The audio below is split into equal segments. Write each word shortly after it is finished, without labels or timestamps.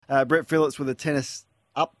Brett Phillips with a tennis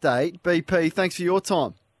update. BP, thanks for your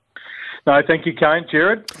time. No, thank you, Kane.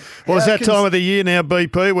 Jared? Well, it's that time of the year now,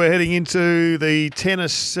 BP. We're heading into the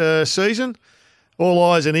tennis season. All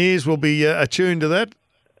eyes and ears will be attuned to that.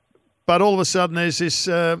 But all of a sudden there's this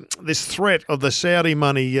threat of the Saudi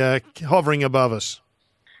money hovering above us.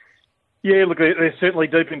 Yeah, look, they're certainly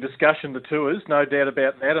deep in discussion, the tours, no doubt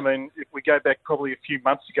about that. I mean, if we go back probably a few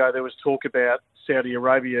months ago, there was talk about Saudi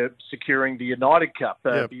Arabia securing the United Cup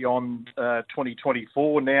beyond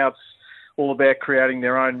 2024. Now it's all about creating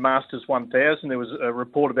their own Masters 1000. There was a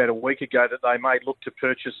report about a week ago that they may look to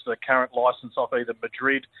purchase the current licence off either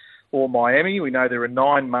Madrid or Miami. We know there are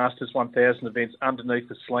 9 Masters 1000 events underneath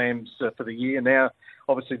the slams for the year. Now,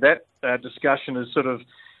 obviously, that discussion has sort of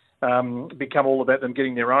become all about them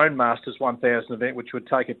getting their own Masters 1000 event, which would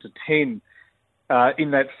take it to 10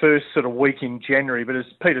 in that first sort of week in January. But as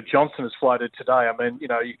Peter Johnson has floated today, I mean,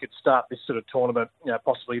 you could start this sort of tournament,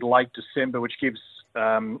 possibly late December, which gives,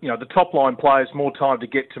 the top-line players more time to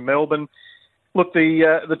get to Melbourne. Look,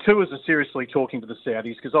 the tours are seriously talking to the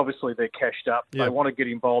Saudis because obviously they're cashed up. Yep. They want to get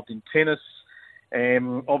involved in tennis.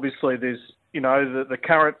 And obviously there's, the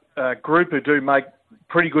current group who do make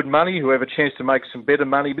pretty good money, who have a chance to make some better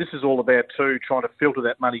money. This is all about, too, trying to filter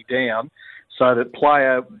that money down so that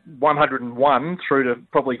player 101 through to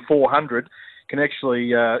probably 400 can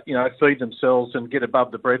actually, feed themselves and get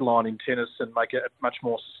above the breadline in tennis and make a much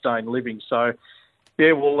more sustained living. So,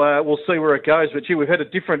 yeah, we'll see where it goes. But, we've had a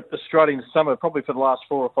different Australian summer probably for the last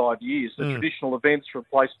 4 or 5 years. The traditional events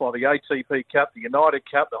replaced by the ATP Cup, the United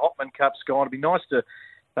Cup, the Hopman Cup's gone. It'd be nice to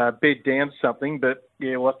bed down something, but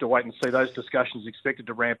we'll have to wait and see. Those discussions expected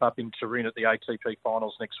to ramp up in Turin at the ATP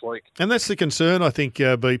finals next week. And that's the concern, I think,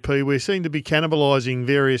 BP. We seem to be cannibalising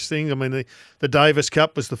various things. I mean, the Davis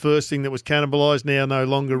Cup was the first thing that was cannibalised, now no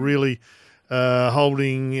longer really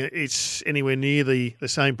holding it's anywhere near the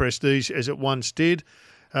same prestige as it once did.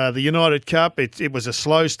 The United Cup, it was a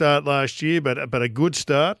slow start last year, but a good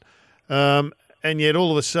start. And yet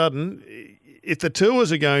all of a sudden, if the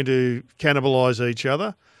tours are going to cannibalise each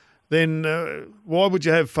other, then why would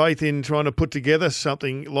you have faith in trying to put together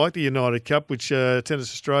something like the United Cup, which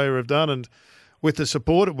Tennis Australia have done, and with the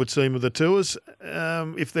support, it would seem, of the tours,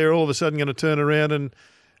 if they're all of a sudden going to turn around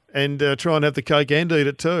and try and have the cake and eat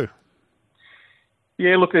it too?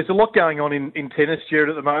 Yeah, look, there's a lot going on in tennis, Jared,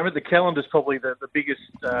 at the moment. The calendar's probably the biggest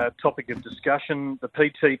topic of discussion. The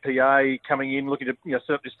PTPA coming in, looking to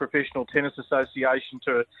set up this professional tennis association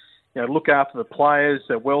to look after the players,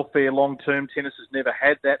 their welfare long-term. Tennis has never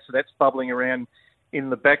had that, so that's bubbling around in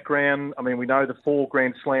the background. I mean, we know the 4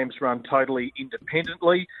 Grand Slams run totally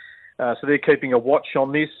independently, so they're keeping a watch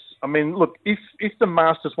on this. I mean, look, if the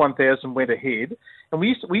Masters 1000 went ahead, and we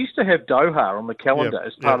used to have Doha on the calendar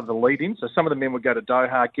as part of the lead-in, so some of the men would go to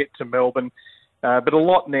Doha, get to Melbourne, but a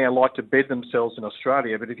lot now like to bed themselves in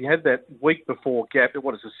Australia. But if you had that week before gap,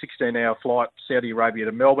 what is a 16-hour flight, Saudi Arabia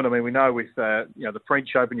to Melbourne? I mean, we know with the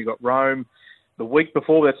French Open, you've got Rome. The week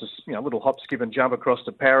before, that's a little hop, skip and jump across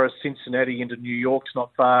to Paris, Cincinnati into New York. It's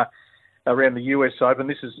not far around the US Open.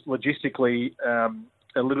 This is logistically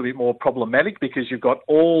a little bit more problematic because you've got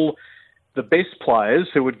all the best players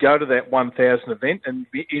who would go to that 1,000 event, and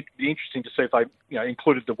it'd be interesting to see if they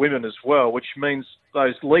included the women as well, which means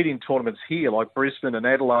those leading tournaments here, like Brisbane and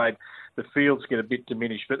Adelaide, the fields get a bit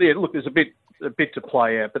diminished. But yeah, look, there's a bit to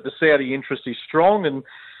play out. But the Saudi interest is strong, and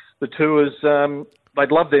the tours,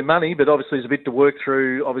 they'd love their money, but obviously there's a bit to work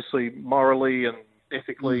through, obviously morally and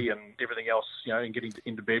ethically and everything else, in getting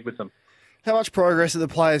into bed with them. How much progress are the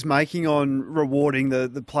players making on rewarding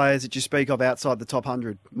the players that you speak of outside the top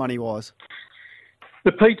 100, money-wise?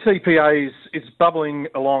 The PTPA is bubbling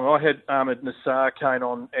along. I had Ahmed Nassar came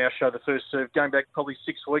on our show, The First Serve, going back probably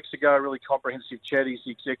 6 weeks ago, a really comprehensive chat. He's the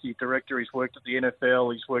executive director. He's worked at the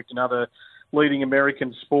NFL. He's worked in other leading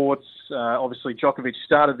American sports. Obviously, Djokovic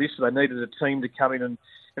started this, so they needed a team to come in and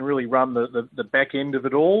really run the back end of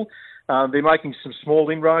it all. They're making some small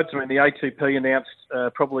inroads. I mean, the ATP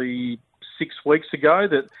announced probably 6 weeks ago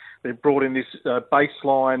that they've brought in this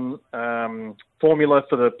baseline formula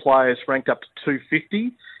for the players ranked up to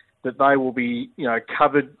 250, that they will be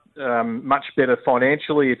covered much better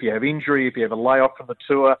financially. If you have injury, if you have a layoff from the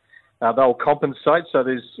tour, they'll compensate. So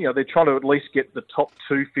there's they're trying to at least get the top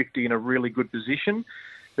 250 in a really good position.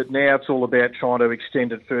 But now it's all about trying to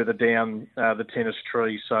extend it further down the tennis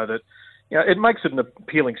tree so that it makes it an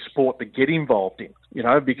appealing sport to get involved in.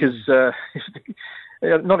 Because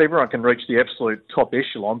not everyone can reach the absolute top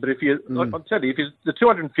echelon, but if I'll tell you, if you're the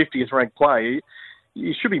 250th ranked player,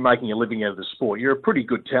 you should be making a living out of the sport. You're a pretty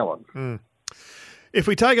good talent. If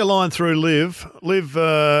we take a line through Liv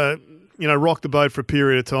rocked the boat for a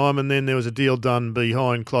period of time, and then there was a deal done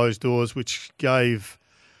behind closed doors, which gave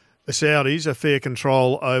the Saudis a fair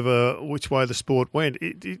control over which way the sport went.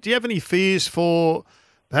 Do you have any fears for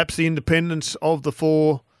perhaps the independence of the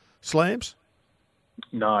 4 slams?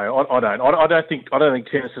 No, I don't. I don't think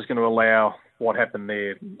tennis is going to allow what happened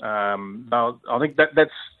there. No, I think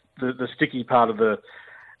that's the sticky part of the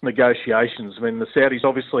negotiations. I mean, the Saudis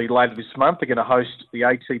obviously later this month are going to host the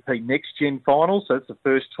ATP Next Gen Finals. So it's the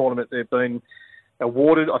first tournament they've been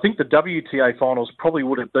awarded. I think the WTA Finals probably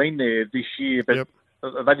would have been there this year, but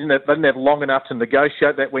they didn't have long enough to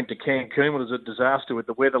negotiate. That went to Cancun. It was a disaster with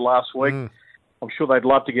the weather last week. I'm sure they'd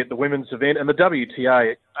love to get the women's event. And the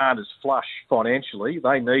WTA aren't as flush financially.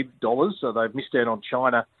 They need dollars. So they've missed out on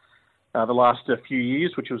China the last few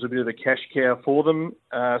years, which was a bit of a cash cow for them.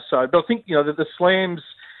 But I think, the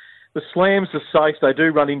slams are safe. They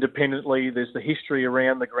do run independently. There's the history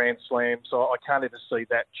around the Grand Slam. So I can't ever see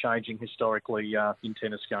that changing historically in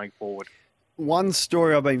tennis going forward. One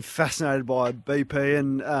story I've been fascinated by, BP,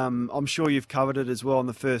 and I'm sure you've covered it as well on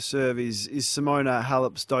the First Serve, is Simona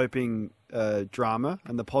Halep's doping drama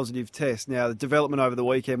and the positive test. Now, the development over the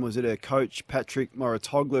weekend was that her coach, Patrick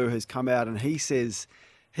Mouratoglou, has come out and he says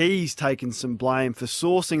he's taken some blame for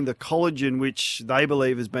sourcing the collagen, which they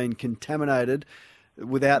believe has been contaminated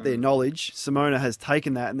without their knowledge. Simona has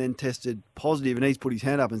taken that and then tested positive, and he's put his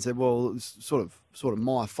hand up and said, well, it's sort of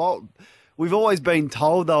my fault. We've always been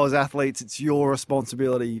told, though, as athletes, it's your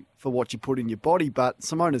responsibility for what you put in your body, but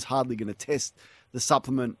Simona's hardly going to test the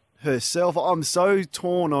supplement herself. I'm so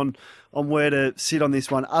torn on where to sit on this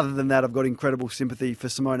one. Other than that, I've got incredible sympathy for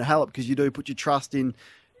Simona Halep, because you do put your trust in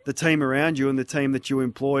the team around you and the team that you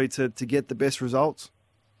employ to get the best results.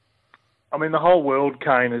 I mean, the whole world,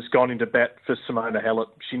 Kane, has gone into bat for Simona Halep.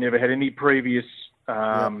 She never had any previous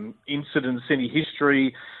incidents, any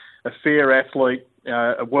history, a fair athlete,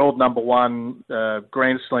 a world number one, dual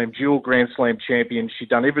Grand Slam champion. She'd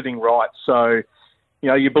done everything right. So,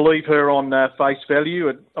 you believe her on face value.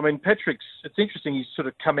 I mean, it's interesting he's sort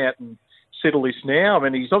of come out and settled this now. I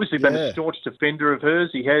mean, he's obviously been a staunch defender of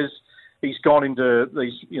hers. He's gone into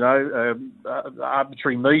these,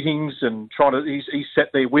 arbitrary meetings and he's sat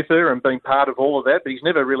there with her and been part of all of that, but he's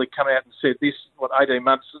never really come out and said this, 18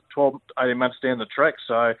 months down the track.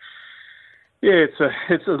 So, yeah,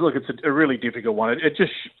 it's a really difficult one. It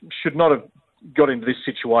just should not have got into this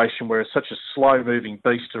situation where it's such a slow-moving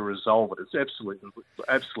beast to resolve it. It's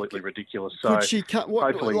absolutely ridiculous. So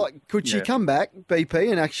could she come back,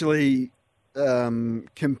 BP, and actually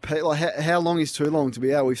compete? Like, how long is too long to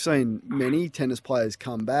be out? We've seen many tennis players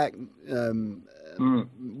come back.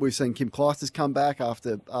 We've seen Kim Clijsters come back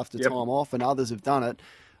after time off, and others have done it.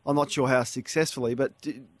 I'm not sure how successfully, but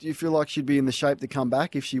do you feel like she'd be in the shape to come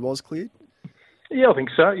back if she was cleared? Yeah, I think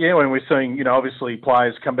so. Yeah, when we're seeing, obviously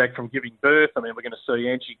players come back from giving birth. I mean, we're going to see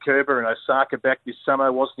Angie Kerber and Osaka back this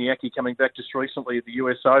summer. Wozniacki coming back just recently at the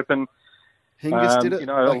US Open. Hingis did it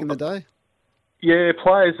back in the day. Yeah,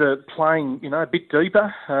 players are playing, a bit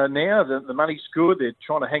deeper now. The money's good. They're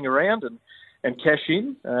trying to hang around and cash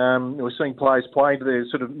in. We're seeing players play to their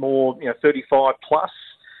sort of more, 35 plus.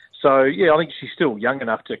 So, yeah, I think she's still young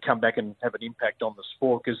enough to come back and have an impact on the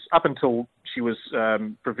sport, because up until she was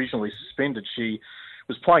provisionally suspended, she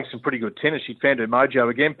was playing some pretty good tennis. She'd found her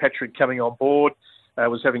mojo again. Patrick coming on board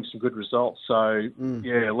was having some good results. So,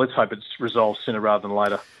 yeah, let's hope it's resolved sooner rather than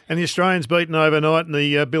later. And the Australians beaten overnight in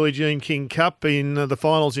the Billie Jean King Cup in the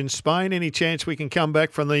finals in Spain. Any chance we can come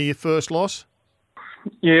back from the first loss?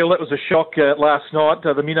 Yeah, well, that was a shock last night.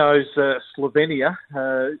 The Minnows, Slovenia,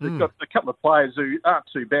 they've got a couple of players who aren't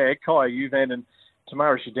too bad, Kaya Juvan and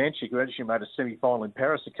Tamara Shadancic, who actually made a semi-final in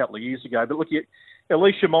Paris a couple of years ago. But look,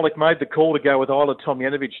 Alicia Molik made the call to go with Isla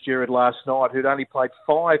Tomjanovic, Jared, last night, who'd only played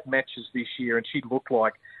 5 matches this year, and she looked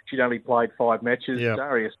like she'd only played 5 matches. Yep.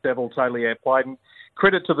 Daria Stevel totally outplayed. And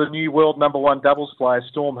credit to the new world number one doubles player,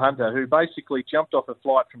 Storm Hunter, who basically jumped off a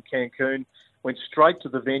flight from Cancun, went straight to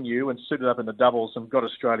the venue and suited up in the doubles and got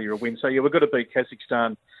Australia a win. So, yeah, we've got to beat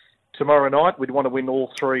Kazakhstan tomorrow night. We'd want to win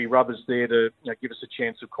all 3 rubbers there to give us a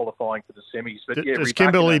chance of qualifying for the semis. But yeah, does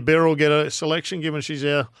Kimberly Beryl get a selection, given she's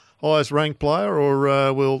our highest ranked player,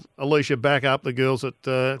 or will Alicia back up the girls that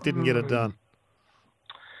didn't get it done?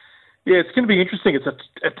 Yeah, it's going to be interesting. It's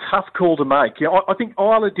a tough call to make. Yeah, I think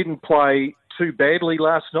Isla didn't play too badly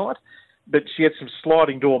last night, but she had some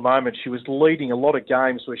sliding door moments. She was leading a lot of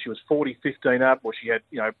games where she was 40-15 up, or she had,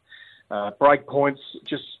 break points,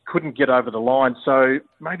 just couldn't get over the line. So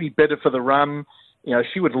maybe better for the run.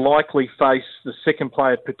 She would likely face the second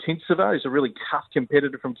player, Putintseva, who's a really tough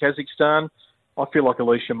competitor from Kazakhstan. I feel like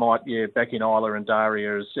Alicia might, back in Isla and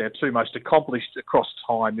Daria as our 2 most accomplished across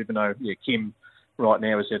time, even though, Kim right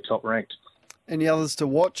now as our top ranked. Any others to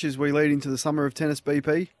watch as we lead into the summer of tennis,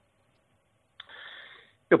 BP?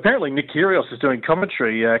 Apparently, Nick Kyrgios is doing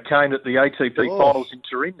commentary. Kane at the ATP Finals in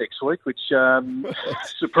Turin next week, which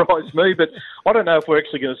surprised me. But I don't know if we're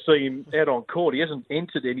actually going to see him out on court. He hasn't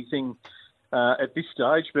entered anything at this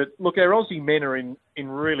stage. But look, our Aussie men are in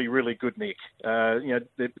really, really good nick. A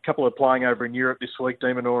couple are playing over in Europe this week.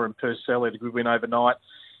 De Minaur and Purcell had a good win overnight.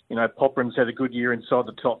 Popperin's had a good year inside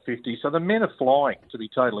the top 50. So the men are flying, to be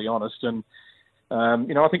totally honest. And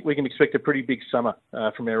I think we can expect a pretty big summer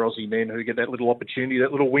from our Aussie men who get that little opportunity,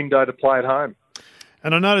 that little window to play at home.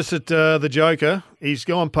 And I noticed that the Joker, he's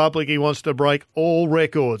gone public. He wants to break all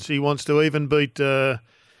records. He wants to even beat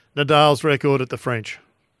Nadal's record at the French.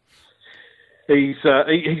 He's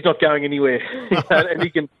not going anywhere, and he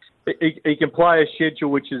can play a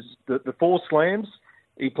schedule which is the 4 slams.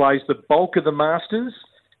 He plays the bulk of the Masters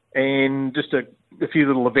and just a few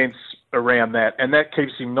little events around that, and that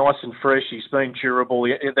keeps him nice and fresh. He's been durable.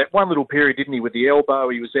 That one little period, didn't he, with the elbow?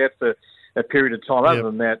 He was out for a period of time. Other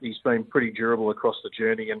than that, he's been pretty durable across the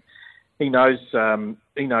journey, and he knows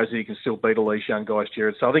that he can still beat all these young guys,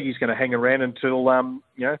 Jared. So I think he's going to hang around until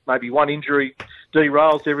maybe one injury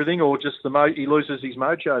derails everything, or just he loses his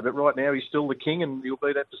mojo. But right now, he's still the king, and he'll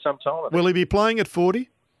be that for some time. Will he be playing at 40?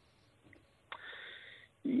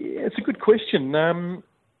 Yeah, it's a good question. I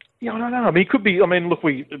don't know. I mean, he could be. I mean, look,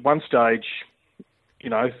 we at one stage,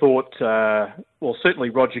 thought.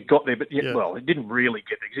 Certainly Roger got there, but well, he didn't really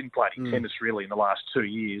get there. He didn't play any tennis really in the last 2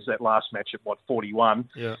 years. That last match at 41.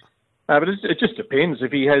 Yeah. But it just depends.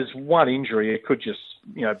 If he has one injury, it could just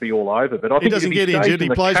be all over. But I think he doesn't get injured. He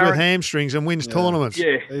plays with hamstrings and wins tournaments.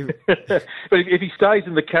 Yeah. But if he stays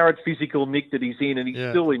in the current physical nick that he's in, and he's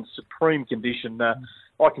still in supreme condition,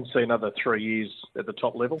 I can see another 3 years at the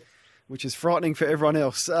top level. Which is frightening for everyone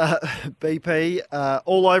else. BP,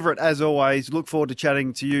 all over it as always. Look forward to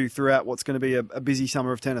chatting to you throughout what's going to be a busy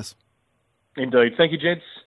summer of tennis. Indeed. Thank you, gents.